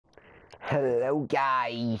Hello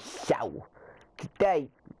guys, so today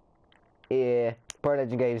Pro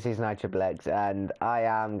Legend Games Season 9 Triple X, and I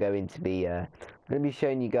am going to be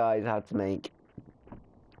showing you guys how to make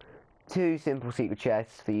 2 simple secret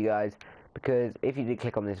chests for you guys, because if you did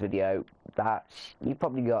click on this video, that you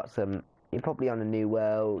probably got some, you're probably on a new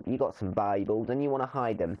world, you got some Bibles and you want to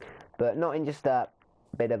hide them, but not in just a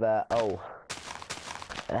bit of a, oh,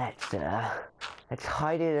 let's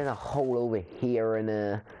hide it in a hole over here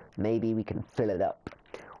and maybe we can fill it up,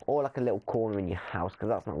 or like a little corner in your house, because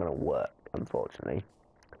that's not going to work, unfortunately.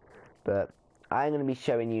 But I'm going to be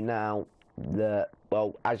showing you now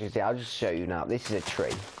well, as you see, I'll just show you now. This is a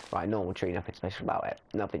tree, right? Normal tree, nothing special about it,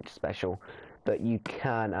 nothing special, but you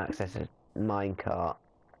can access a minecart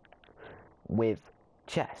with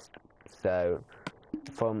chest, so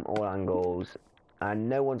from all angles, and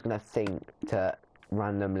no one's going to think to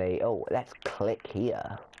randomly, oh, let's click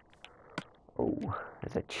here. Oh,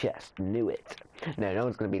 there's a chest, knew it. No, no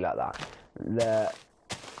one's going to be like that.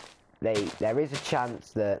 There is a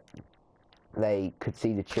chance that they could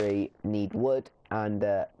see the tree, need wood, and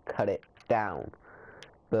cut it down.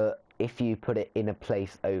 But if you put it in a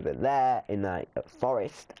place over there, in a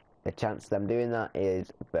forest, the chance of them doing that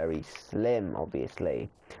is very slim, obviously.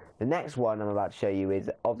 The next one I'm about to show you is,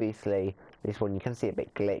 obviously, this one you can see a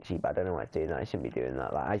bit glitchy, but I don't know why it's doing that. I shouldn't be doing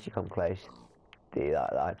that. Like, as you come close, do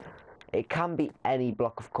that. Like, it can be any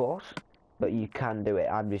block, of course, but you can do it.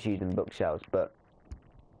 I'm just using bookshelves, but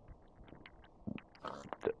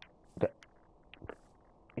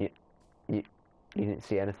you didn't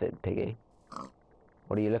see anything, piggy.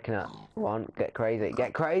 What are you looking at? One, get crazy,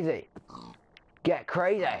 get crazy, get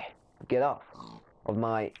crazy, get off of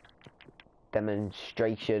my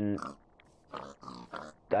demonstration.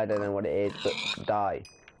 I don't know what it is, but die.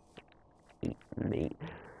 Eat meat.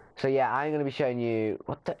 So yeah, I'm gonna be showing you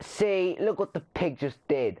what the, see, look what the pig just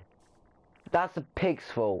did. That's the pig's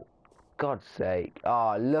fault. God's sake.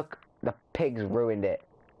 Oh, look, the pig's ruined it.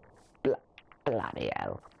 Bloody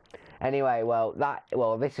hell. Anyway, well,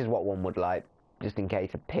 this is what one would like, just in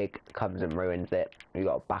case a pig comes and ruins it. We've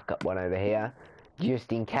got a backup one over here,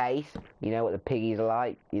 just in case. You know what the piggies are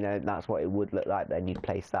like, you know, that's what it would look like, then you'd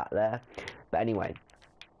place that there. But anyway,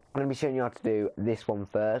 I'm going to be showing you how to do this one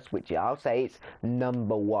first, which I'll say it's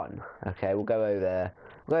number 1. Okay, we'll go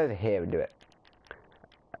over here and do it.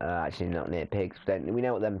 Actually, not near pigs. We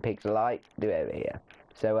know what them pigs are like. Do it over here.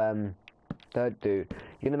 So, you're going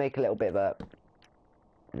to make a little bit of a...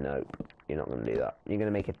 No, you're not going to do that. You're going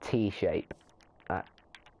to make a T shape.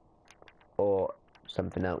 Or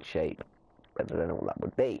something else shape. I don't know what that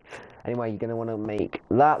would be. Anyway, you're going to want to make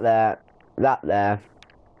that there, that there.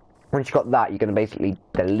 Once you've got that, you're going to basically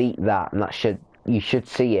delete that, and that you should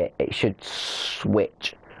see it. It should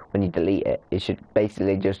switch when you delete it. It should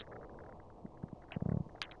basically just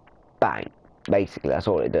bang. Basically, that's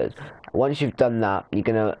all it does. Once you've done that, you're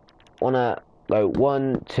going to want to go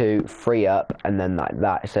 1, 2, 3 up, and then like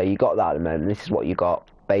that. So you got that at the moment. This is what you got.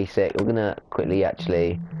 Basic. We're going to quickly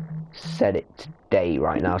actually set it to day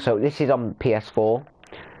right now. So this is on Ps4,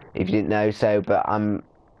 if you didn't know. So, but I'm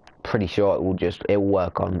pretty sure it will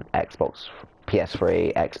work on Xbox,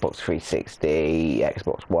 PS3, Xbox 360,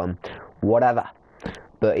 Xbox One, whatever.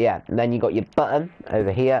 But yeah, then you got your button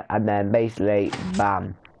over here, and then basically,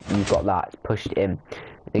 bam, you've got that pushed in.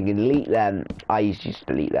 You can delete them. I usually just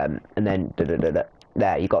delete them, and then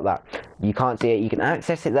there, you got that. You can't see it. You can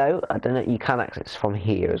access it though. I don't know. You can access from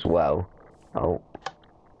here as well. Oh,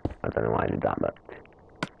 I don't know why I did that, but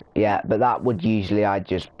yeah. But that would usually, I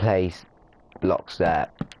just place blocks there.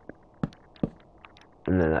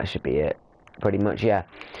 And then that should be it, pretty much, yeah.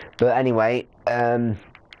 But anyway, that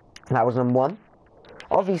was number 1.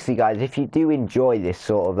 Obviously, guys, if you do enjoy this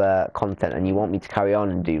sort of content and you want me to carry on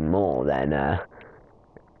and do more, then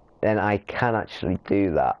I can actually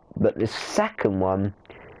do that. But the second one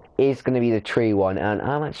is going to be the tree one, and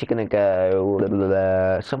I'm actually going to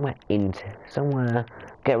go somewhere.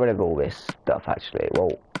 Get rid of all this stuff, actually.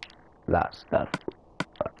 Well, that stuff,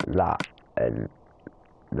 that, and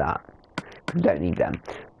that. We don't need them,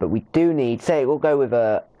 but we do need, say we'll go with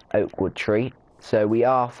a oak wood tree, so we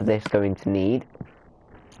are for this going to need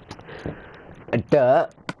a dirt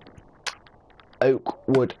oak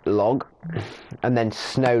wood log, and then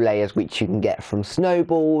snow layers, which you can get from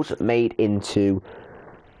snowballs made into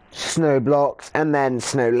snow blocks, and then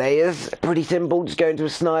snow layers. Pretty simple, just go into a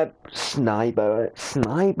snow biome,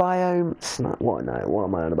 what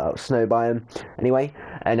am I on about, snow biome, anyway.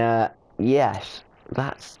 And yes,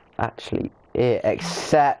 that's actually it,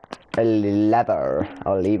 except a lever.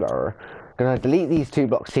 Gonna delete these 2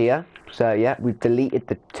 blocks here. So yeah, we've deleted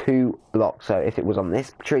the 2 blocks. So if it was on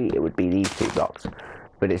this tree, it would be these 2 blocks.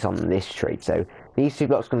 but it's on this tree. So these 2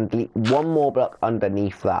 blocks are going to delete 1 more block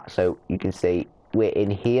underneath that. So you can see we're in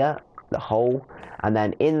here, the hole, and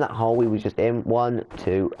then in that hole we were just in 1,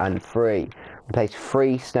 2, and 3. We placed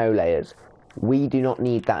 3 snow layers. We do not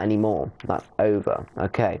need that anymore. That's over.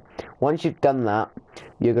 Okay. Once you've done that,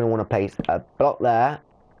 you're going to want to place a block there,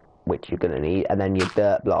 which you're going to need, and then your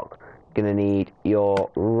dirt block. You're going to need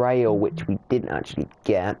your rail, which we didn't actually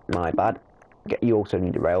get. My bad. You also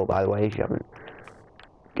need a rail, by the way, if you haven't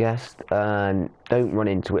guessed. And don't run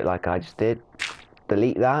into it like I just did.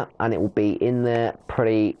 Delete that, and it will be in there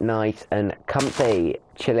pretty nice and comfy,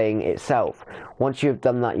 chilling itself. Once you've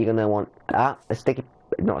done that, you're going to want not a sticky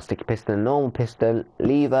piston, a normal piston,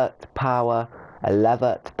 lever to power, a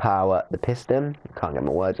lever to power the piston. Can't get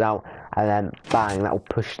my words out. And then bang, that will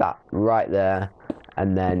push that right there,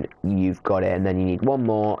 and then you've got it. And then you need 1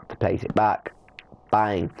 more to place it back.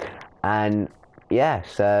 Bang. And yeah,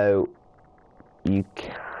 so you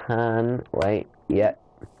can wait. Yep.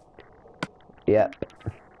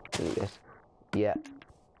 Do this. Yep.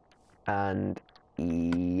 And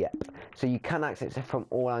yep. So you can access it from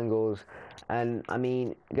all angles. And I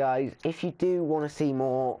mean, guys, if you do want to see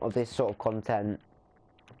more of this sort of content,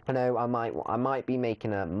 I know I might be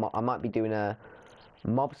making I might be doing a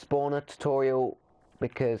mob spawner tutorial,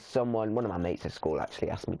 because one of my mates at school actually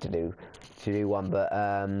asked me to do one. But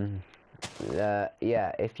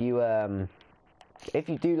yeah, if you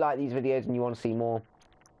do like these videos and you want to see more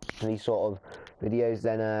of these sort of videos,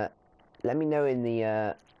 then let me know in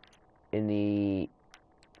the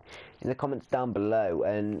comments down below,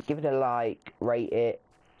 and give it a like, rate it.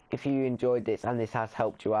 If you enjoyed this and this has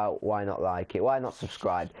helped you out, why not like it? Why not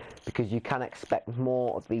subscribe? Because you can expect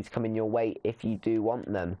more of these coming your way if you do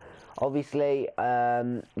want them. Obviously,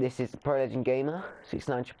 this is Pro Legend Gamer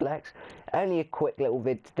 69XXX. Only a quick little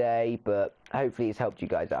vid today, but hopefully it's helped you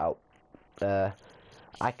guys out.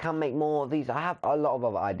 I can make more of these. I have a lot of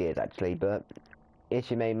other ideas actually, but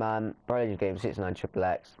it's your main man, Pro Legend Gamer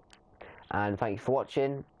 69XXX. And thank you for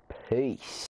watching. Peace.